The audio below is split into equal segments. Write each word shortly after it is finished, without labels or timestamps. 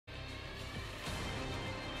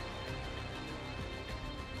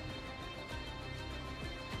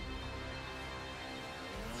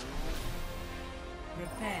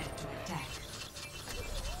to attack.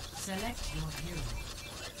 Select your hero.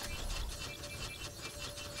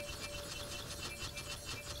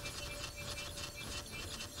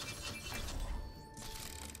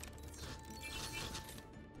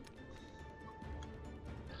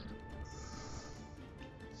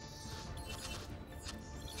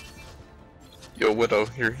 Yo, Widow,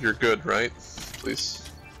 you're good, right? Please.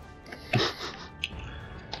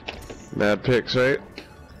 Mad picks, right?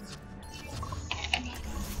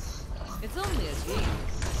 It's only a game.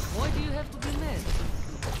 Why do you have to be mad?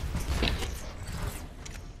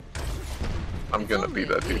 I'm gonna be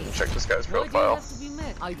that dude and check this guy's Why do you profile. have to be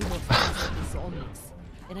mad? I do not like this onyx,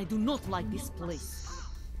 and I do not like this place.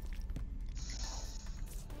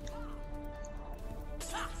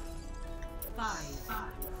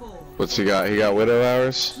 What's he got? He got widow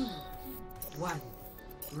hours?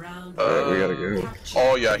 Round Alright, we gotta go.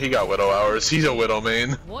 Oh yeah, he got Widow hours. He's a Widow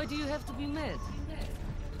main. Why do you have to be mad?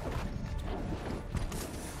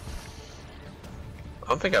 I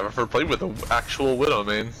don't think I've ever played with an actual Widow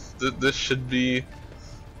main. This should be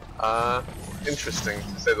interesting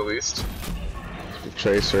to say the least.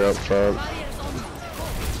 Tracer up front.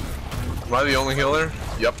 Am I the only healer?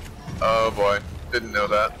 Yep. Oh boy, didn't know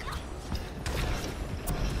that.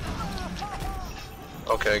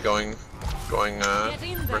 Okay, going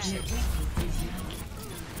first.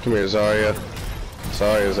 Come here, Zarya.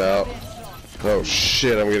 Zarya's out. Oh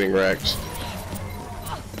shit, I'm getting wrecked.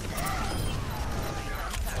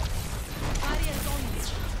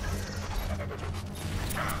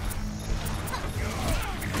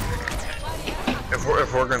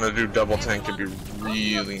 If we're gonna do double tank, it'd be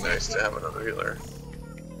really nice to have another healer.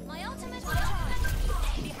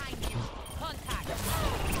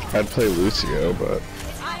 I'd play Lucio, but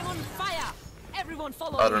I'm on fire. Everyone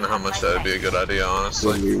follow I don't know how much that'd be a good idea,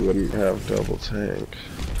 honestly. then we wouldn't have double tank.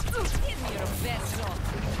 Give me your best shot.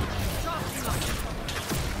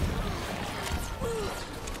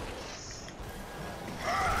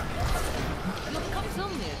 Look, come tell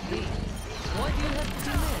me a game. Why do you have to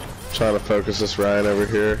be mad? Trying to focus this Ryan over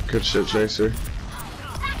here. Good shit, Tracer.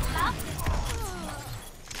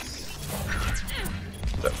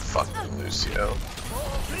 That fucking Lucio.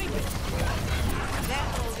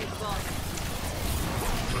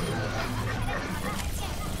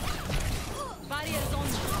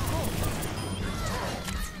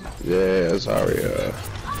 Yeah, Zarya.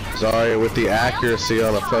 Zarya with the accuracy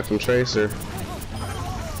on a fucking Tracer.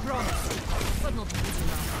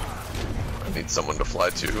 I need someone to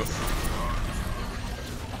fly to.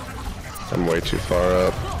 I'm way too far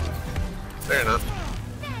up. Fair enough.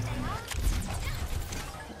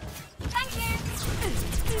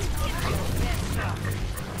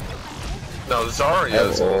 No, Zarya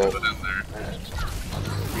is a little bit in there.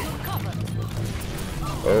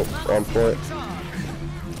 Oh, on point.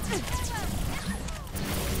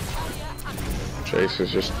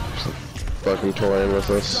 Tracer's just fucking toying with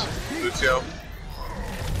us. Lucio.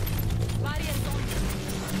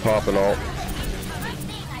 Popping ult.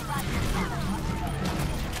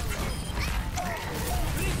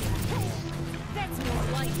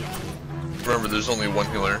 Remember, there's only one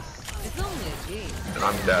healer, It's only a game. and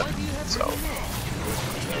I'm dead, so.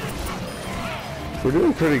 We're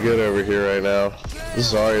doing pretty good over here right now.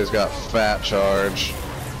 Zarya's got fat charge.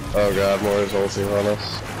 Oh god, more is ulting on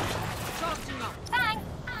us.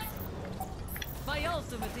 My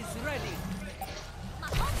ultimate is ready.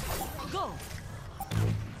 Go.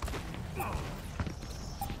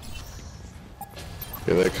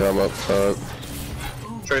 Here they come up front.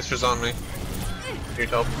 Tracer's on me. Need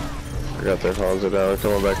help? I got their Hanzo down. They're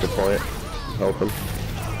coming back to point. Helping.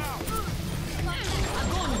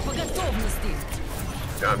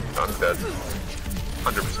 Yeah, I'm dead.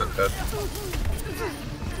 100% dead.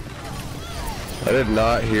 I did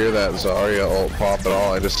not hear that Zarya ult pop at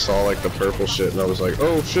all. I just saw like the purple shit and I was like,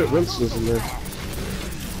 oh shit, Winston's in there.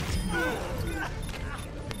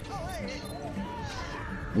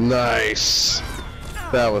 Nice.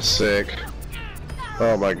 That was sick.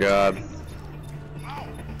 Oh my god.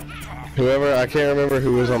 Whoever, I can't remember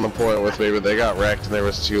who was on the point with me, but they got wrecked and there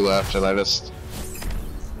was two left and I just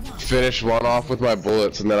finished one off with my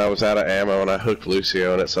bullets and then I was out of ammo and I hooked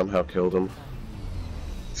Lucio and it somehow killed him.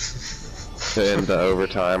 In the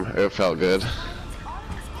overtime. It felt good.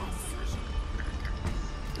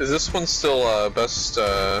 Is this one still best 2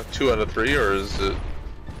 out of 3, or is it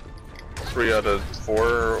 3 out of 4,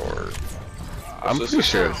 or? I'm pretty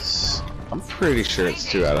sure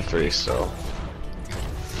it's 2 out of 3 still.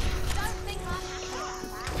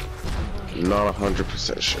 Not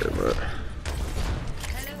 100% sure, but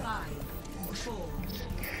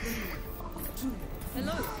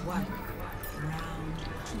Hello. Round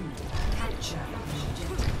 2.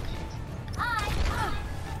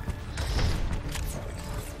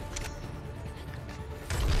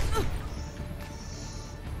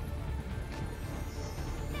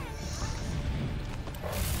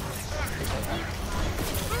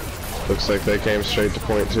 Looks like they came straight to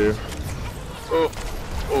point 2.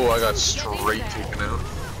 Oh, I got straight taken out.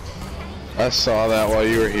 I saw that while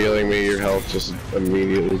you were healing me, your health just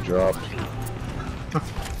immediately dropped.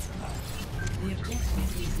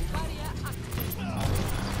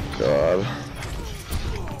 God.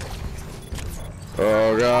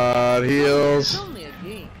 Oh God, heals. It's only a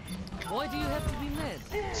game. Why do you have to be mad?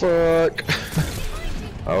 Fuck.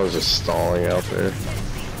 I was just stalling out there.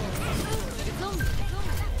 It's only a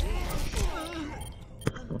game.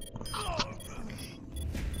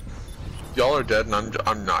 Y'all are dead, and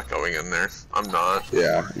I'm not going in there. I'm not.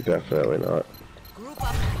 Yeah, definitely not. Group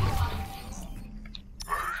up.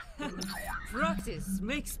 Practice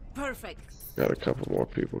makes perfect. Got a couple more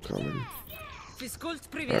people coming. Fiskult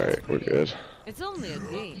привет. Alright, we're good. It's only a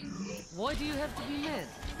game. Why do you have to be mad?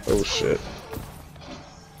 Oh shit.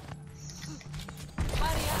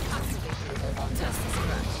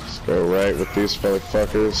 Let's go right with these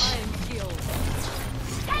motherfuckers. I am killed.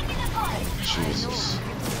 Jesus.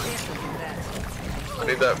 I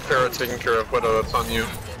need that parrot taken care of. Widow, that's on you.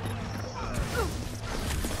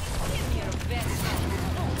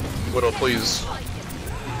 Widow, please.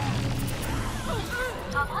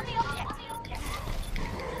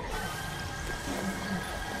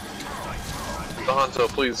 The Hanzo,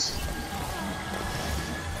 please.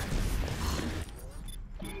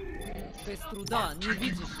 Без труда, не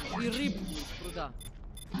видишь, и рыбу без труда.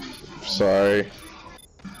 Sorry.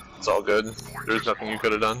 It's all good. There's nothing you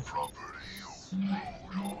could have done.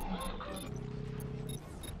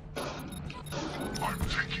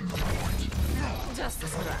 Just a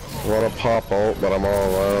scratch. Want to pop ult, but I'm all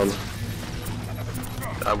alone.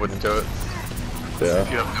 I wouldn't do it. Yeah,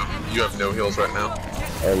 You have no heals right now.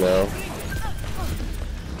 I know.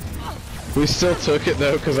 We still took it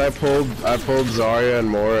though, cause I pulled Zarya and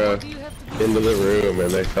Mora Do you have to be into the room, and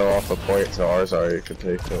they fell off the point, so our Zarya could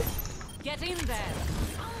take it. Get in there.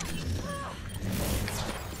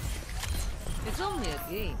 It's only a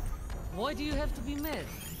game. Why do you have to be mad?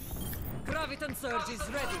 Graviton Surge is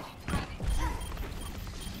ready.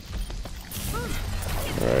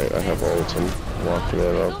 Alright, I have ult. I'm walking in.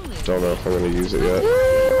 I don't know if I'm gonna use it yet.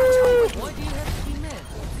 Why do you have to be mad?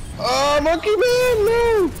 Oh, Monkey Man,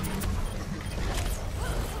 no!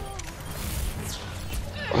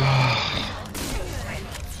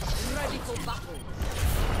 Ready for battle.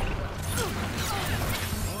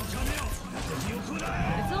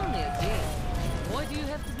 It's only a game. Why do you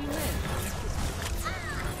have to be mad?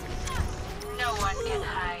 No one can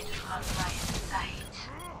hide from my sight.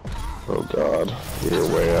 Oh God, we were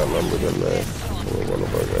way outnumbered in there. Only one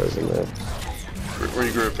of our guys in there.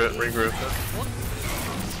 Regroup it, regroup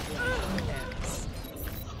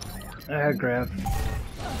it. I had grab.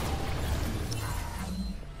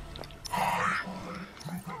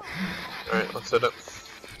 Alright, let's hit it.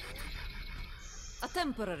 A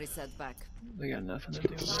temporary setback. They got nothing to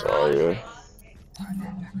Get do. the Zarya.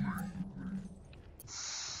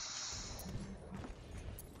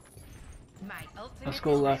 My ultimate Let's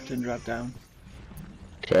go left and drop down.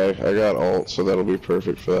 Okay, I got ult, so that'll be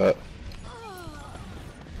perfect for that.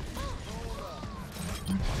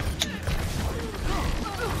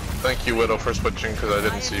 Thank you, Widow, for switching, because I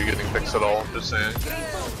didn't see you getting fixed at all. Just saying.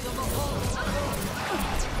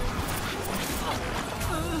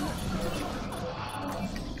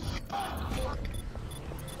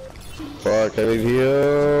 Fuck, I need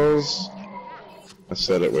heals. I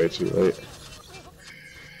said it way too late.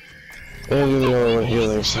 And you're the only one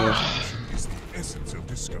healing, so.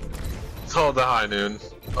 Oh, the high noon.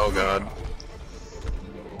 Oh God.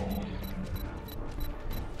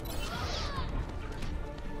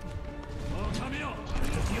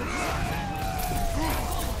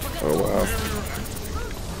 Oh wow.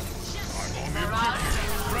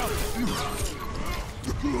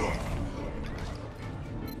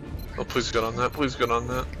 Oh, please get on that. Please get on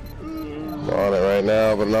that. I'm on it right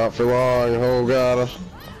now, but not for long. Oh God.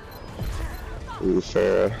 Ooh,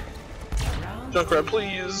 Farah. Junkrat,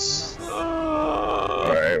 please.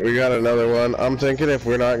 Alright, we got another one. I'm thinking if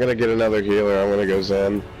we're not gonna get another healer, I'm gonna go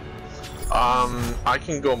Zen. I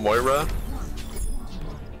can go Moira.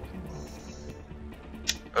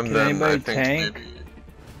 And Can then I anybody think tank? maybe.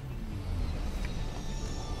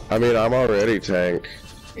 I mean, I'm already tank.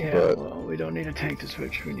 Yeah, But- well, we don't need a tank to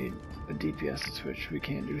switch. We need a DPS to switch. We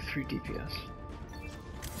can't do 3 DPS.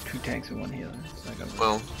 2 tanks and 1 healer. It's not gonna work.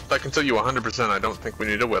 Well, I can tell you 100%. I don't think we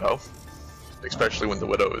need a Widow, especially when the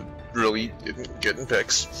Widow really isn't getting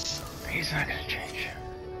picks. He's not gonna change.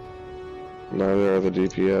 Neither are the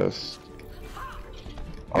DPS.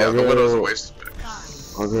 Yeah, I'll the Widow's a go, waste of pick.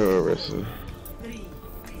 I'll go Orisa.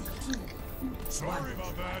 Sorry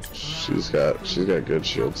about that. She's got good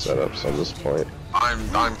shield setups on this point.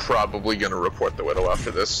 I'm probably gonna report the Widow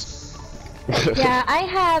after this. Yeah, I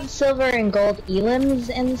have silver and gold elims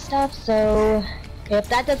and stuff, so if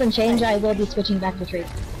that doesn't change, I will be switching back to Tracer.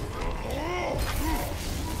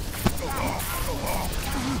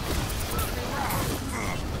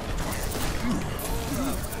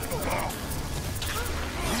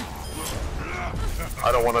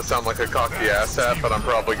 I don't want to sound like a cocky asshat, but I'm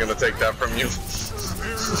probably gonna take that from you.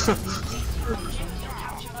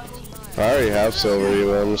 I already have silver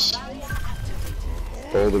elims.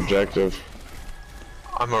 Gold objective.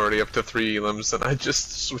 I'm already up to 3 elims and I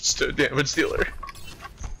just switched to a damage dealer.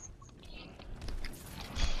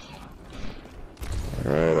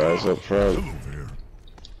 Alright, eyes up front.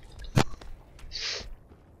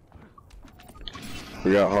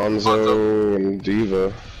 We got Hanzo and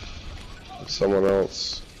Diva. And someone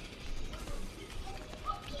else.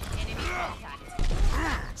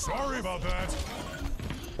 Sorry about that.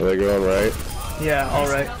 Are they going right? Yeah,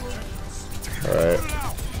 alright. Alright.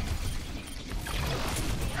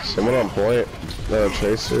 Someone on point. No,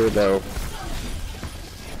 Tracer, no.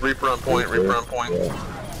 Reaper on point, Reaper on point. Yeah.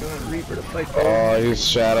 Going Reaper to fight. Oh, he's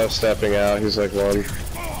shadow stepping out. He's like one.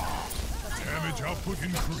 Damage output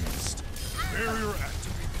increased. Barrier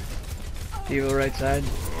activated. Evil right side.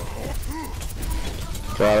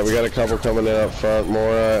 Got it. We got a couple coming in up front.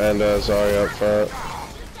 Mora and Zarya up front.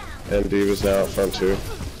 And Diva's now up front too.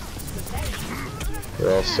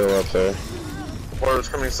 They're all still up there. Warrior's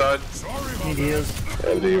coming side. He is.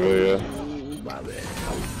 And Diva, yeah. My bad.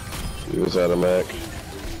 Diva's out of mech.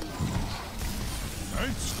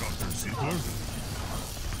 Thanks, Dr. Ziegler.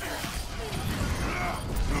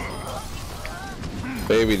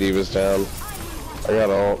 Baby Diva's down. I got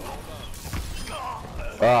ult.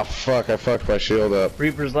 Ah, fuck, I fucked my shield up.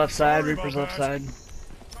 Reaper's left side, Reaper's left side.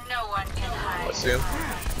 No one can hide. I see him.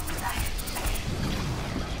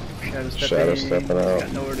 Shadow stepping out.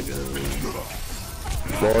 Got nowhere to go.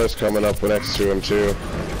 Mora's coming up next to him too.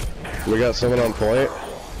 We got someone on point.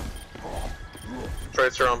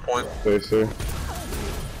 Tracer on point. Tracer.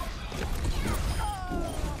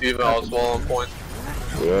 Diva as well on point.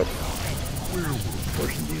 Yep.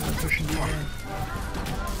 Pushing Diva, pushing Diva.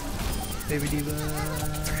 Baby Diva.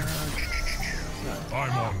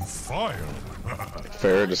 I'm on fire.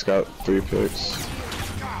 Farrah just got 3 picks.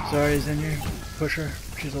 Zarya's in here. Push her.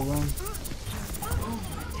 She's alone.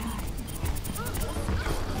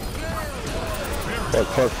 Fuck,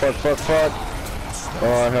 fuck, fuck, fuck, fuck.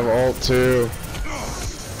 Oh, I have ult too.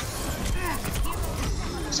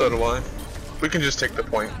 So do I. We can just take the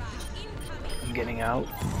point. I'm getting out.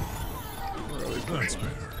 That's better.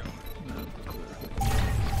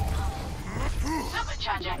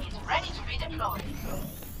 Supercharger is ready to redeploy.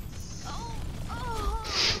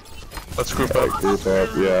 Let's group Alright, up. group up,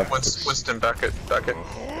 yeah. Winston, back it, back it.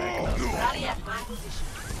 Zarya, my position.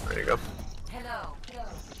 There you go. Hello.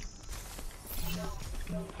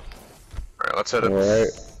 Alright, let's hit it. Alright.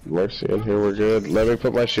 Mercy in here, we're good. Let me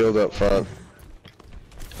put my shield up front.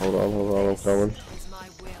 Hold on, I'm coming.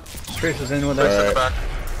 Tracer's in with Tracer us. in the back.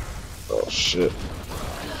 Oh shit.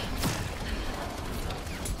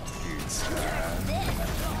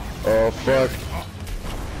 Oh fuck.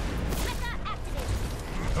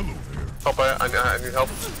 Hello there. Help, I need help.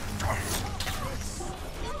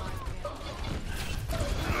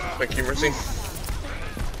 Thank you, Mercy.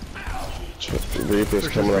 Reaper's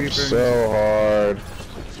coming up Reaper. so hard.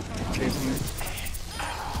 Chasing it.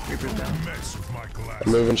 Reaper's down. Mess with my glass.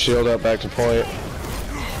 I'm moving shield up back to point.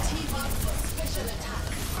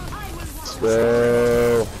 Let's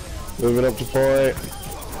go. Moving up to point.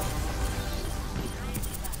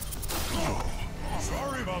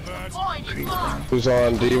 Sorry about that. Who's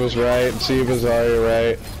on? Diva's right. Diva's Zarya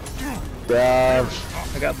right. Grab.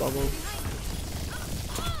 I got bubbled.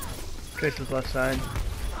 Tracer's left side.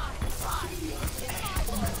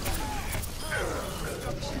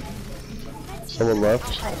 Someone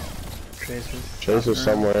left. Tracer's. Tracer's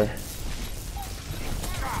somewhere.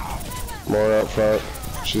 More up front.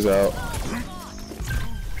 She's out.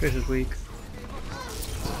 Tracer's weak.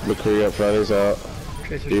 McCree up front. He's out.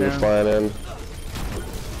 Tracer's Diva down. flying in.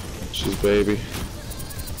 She's baby.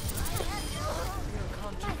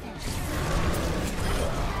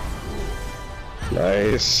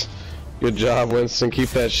 Nice. Good job, Winston. Keep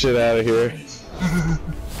that shit out of here.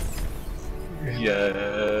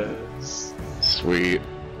 Yes. Sweet.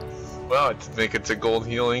 Well, I did make it to gold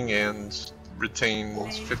healing and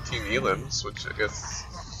retains 15 elims, which I guess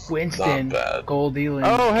Winston. not bad. Gold Elam.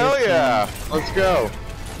 Oh, hell yeah! Let's go.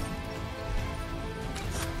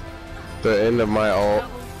 The end of my ult.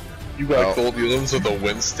 You got gold elims with a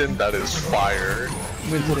Winston? That is fire.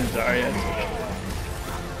 Winston Zarya.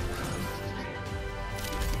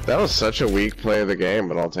 That was such a weak play of the game,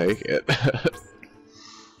 but I'll take it.